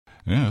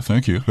Yeah,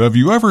 thank you. Have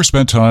you ever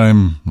spent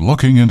time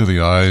looking into the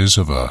eyes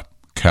of a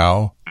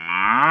cow?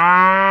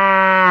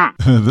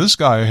 This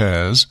guy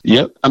has.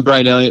 Yep. I'm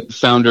Brian Elliott,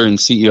 founder and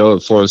CEO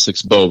of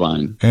 406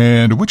 Bovine.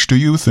 And which do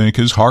you think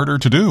is harder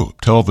to do?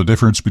 Tell the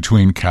difference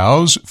between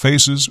cows'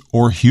 faces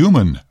or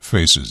human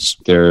faces.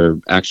 There are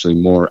actually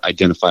more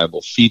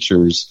identifiable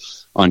features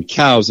on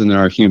cows than there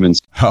are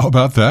humans. How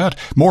about that?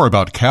 More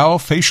about cow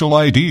facial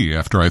ID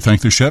after I thank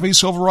the Chevy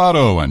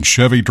Silverado and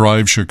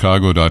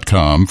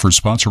ChevyDriveChicago.com for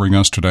sponsoring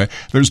us today.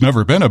 There's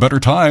never been a better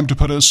time to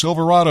put a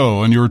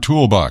Silverado in your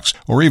toolbox,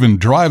 or even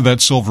drive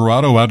that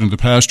Silverado out into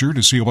pasture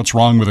to see what's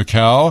wrong with a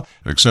cow,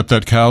 except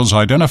that cow's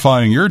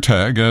identifying ear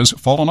tag has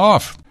fallen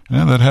off.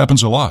 And that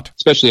happens a lot.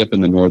 Especially up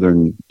in the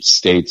northern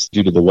states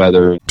due to the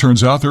weather.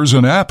 Turns out there's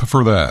an app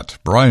for that.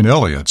 Brian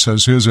Elliott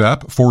says his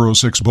app,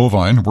 406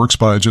 Bovine, works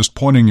by just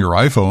pointing your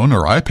iPhone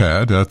or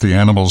iPad at the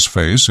animal's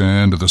face,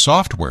 and the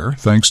software,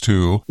 thanks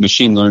to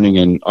machine learning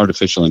and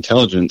artificial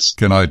intelligence,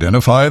 can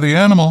identify the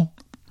animal.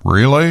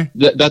 Really?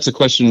 That's a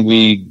question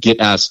we get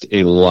asked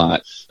a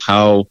lot.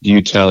 How do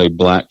you tell a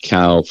black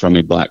cow from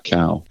a black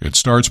cow? It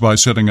starts by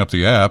setting up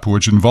the app,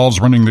 which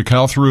involves running the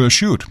cow through a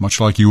chute, much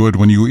like you would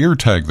when you ear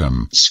tag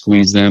them.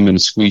 Squeeze them in a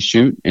squeeze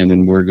chute, and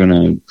then we're going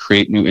to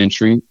create new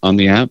entry on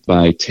the app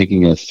by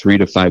taking a 3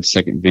 to 5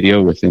 second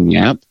video within the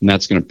app. And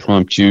that's going to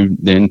prompt you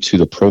then to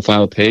the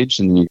profile page,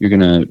 and you're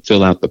going to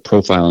fill out the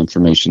profile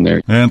information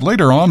there. And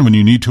later on, when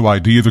you need to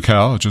ID the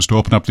cow, just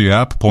open up the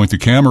app, point the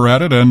camera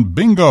at it, and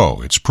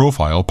bingo, its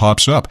profile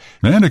pops up.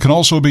 And it can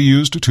also be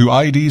used to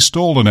ID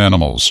stolen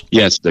animals.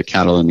 Yes, the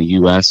cattle in the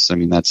U.S.,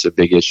 that's a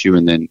big issue,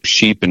 and then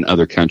sheep in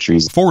other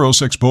countries.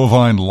 406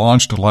 Bovine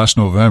launched last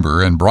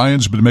November, and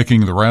Brian's been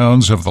making the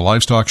rounds of the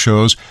livestock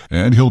shows,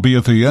 and he'll be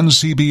at the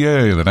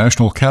NCBA, the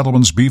National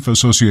Cattlemen's Beef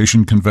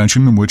Association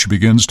Convention, which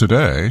begins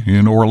today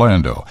in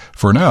Orlando.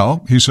 For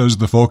now, he says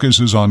the focus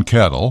is on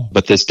cattle.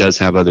 But this does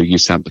have other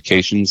use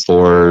applications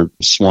for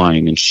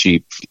swine and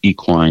sheep,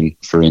 equine,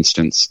 for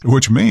instance.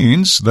 Which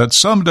means that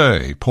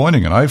someday,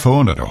 pointing an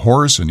iPhone at a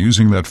horse and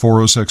using that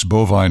 406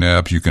 Bovine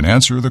app, you can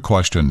answer the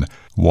question,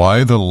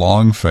 why the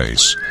long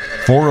face?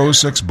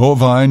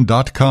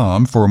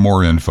 406bovine.com for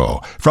more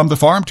info. From the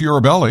farm to your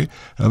belly,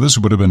 this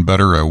would have been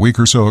better a week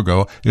or so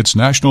ago. It's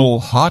National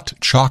Hot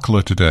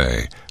Chocolate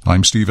Day.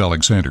 I'm Steve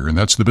Alexander, and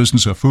that's the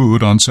Business of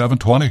Food on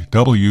 720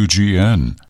 WGN.